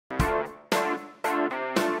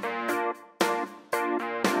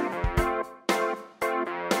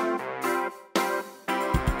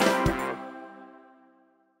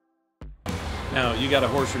Now, you got a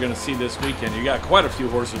horse you're going to see this weekend. You got quite a few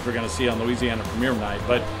horses we're going to see on Louisiana Premier Night,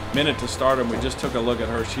 but Minit to Stardom, we just took a look at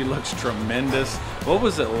her. She looks tremendous. What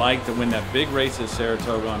was it like to win that big race at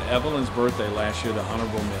Saratoga on Evelyn's birthday last year, the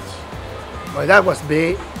Honorable Miss? Well, that was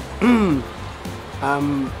big.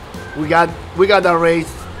 We got that race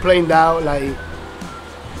planned out like,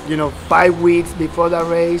 5 weeks before that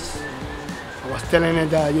race. I was telling her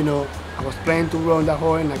that, I was planning to run that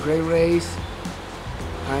horse in a great race.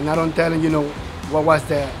 And I don't tell her, what was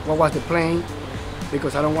the plan,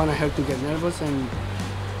 because I don't want her to get nervous. And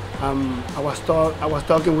I was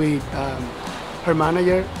talking with her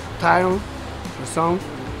manager, Tyron, her son,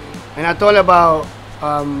 and I told her about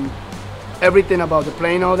everything about the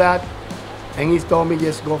plane, all that, and he told me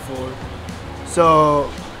just go for it. So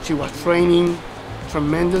she was training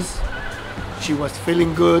tremendous. She was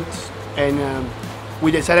feeling good, and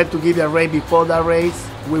we decided to give her a race before that race.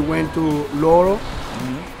 We went to Laurel,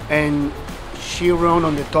 and she ran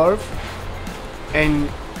on the turf, and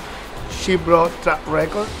she brought track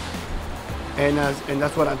record. And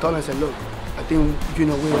that's what I told her. I said, look, I think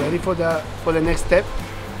we're ready for the next step.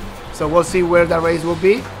 So we'll see where that race will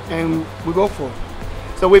be, and we go for it.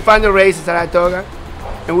 So we found the race in Saratoga,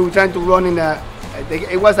 and we were trying to run in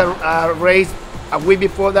it was a race a week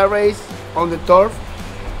before that race on the turf,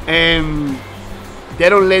 and they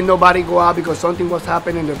don't let nobody go out because something was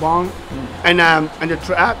happening in the barn and the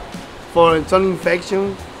track for some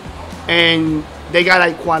infection, and they got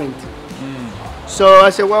like quarantine. So I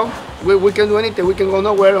said, well, we can do anything. We can go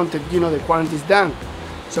nowhere until the quarantine's done.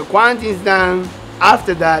 So quarantine's done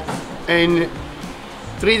after that, and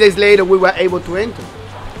 3 days later we were able to enter.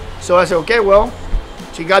 So I said, okay, well,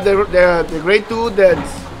 she got the grade 2 that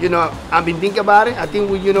I've been thinking about it. I think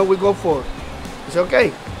we go for it. It's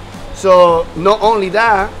okay. So not only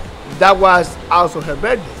that, that was also her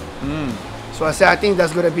birthday. So I said, I think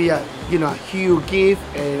that's gonna be a huge gift,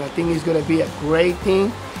 and I think it's gonna be a great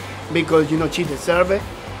thing because she deserves it.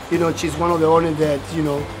 She's one of the owners that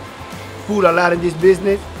put a lot in this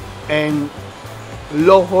business and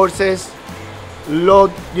love horses,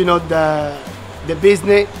 love the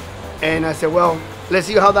business. And I said, well, let's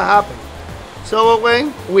see how that happens. So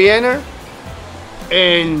when we enter,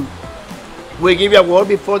 and we give you a word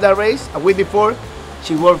before that race, a week before,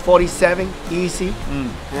 she worked 47, easy.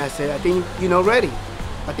 And I said, I think, ready.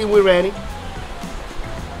 I think we're ready.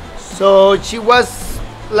 So she was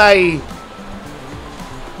like,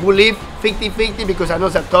 we leave 50-50 because I know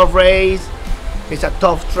it's a tough race. It's a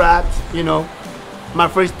tough track, My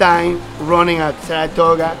first time running at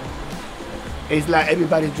Saratoga. It's like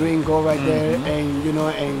everybody's dream, go right there and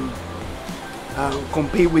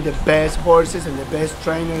compete with the best horses and the best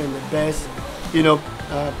trainer and the best,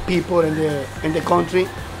 people in the country.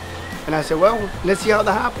 And I said, well, let's see how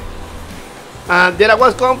that happens. Did I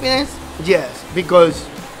was confident? Yes, because,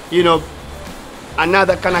 I'm not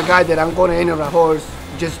that kind of guy that I'm going to enter a horse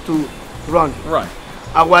just to run. Right.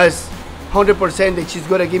 I was 100% that she's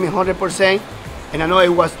going to give me 100%. And I know it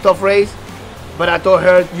was a tough race, but I told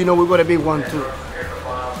her, we're going to be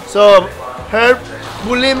 1-2. So her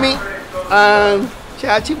believed me, and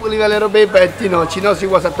she believed a little bit, but she knows it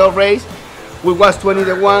was a tough race. We was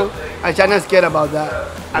 20-1, and she's not scared about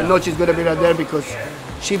that. I know she's going to be right there because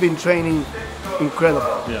she's been training incredible.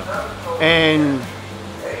 Yeah. And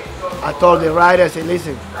I told the rider, I said,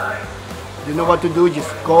 listen, you know what to do,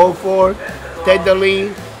 just go for it, take the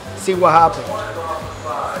lead, see what happens.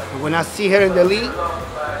 And when I see her in the lead,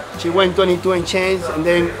 she went 22 and change, and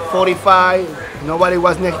then 45, nobody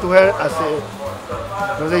was next to her. I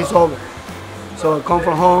said, the race is over. So I come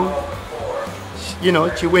from home,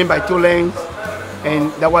 she went by 2 lanes,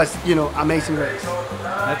 and that was, amazing race.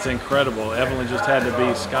 That's incredible. Evelyn just had to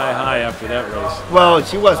be sky high after that race. Well,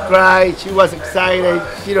 she was crying, she was excited,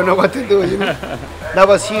 she don't know what to do. That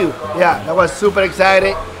was huge. Yeah, that was super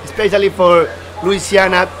excited, especially for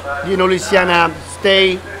Louisiana, Louisiana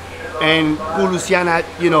State, and Louisiana,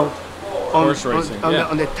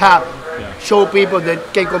 on the top, show people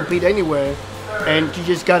that can compete anywhere, and you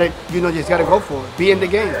just gotta, go for it, be in the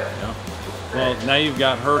game. Yeah. Well, now you've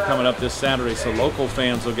got her coming up this Saturday, so local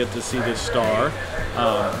fans will get to see this star,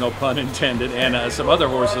 no pun intended, and some other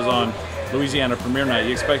horses on Louisiana Premier Night.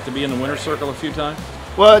 You expect to be in the winner's circle a few times?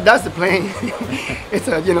 Well, that's the plan. It's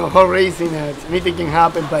a horse racing, anything can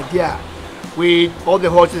happen, but yeah, all the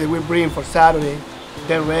horses that we bring for Saturday,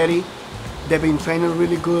 they're ready. They've been training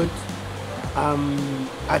really good.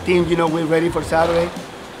 I think we're ready for Saturday.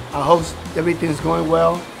 I hope everything's going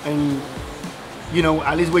well, and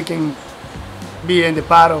at least we can be in the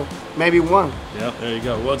battle maybe one. Yeah, there you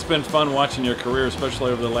go. Well, it's been fun watching your career,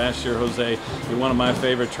 especially over the last year, Jose. You're one of my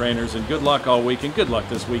favorite trainers, and good luck all week, and good luck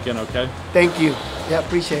this weekend, okay? Thank you. Yeah,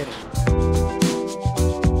 appreciate it.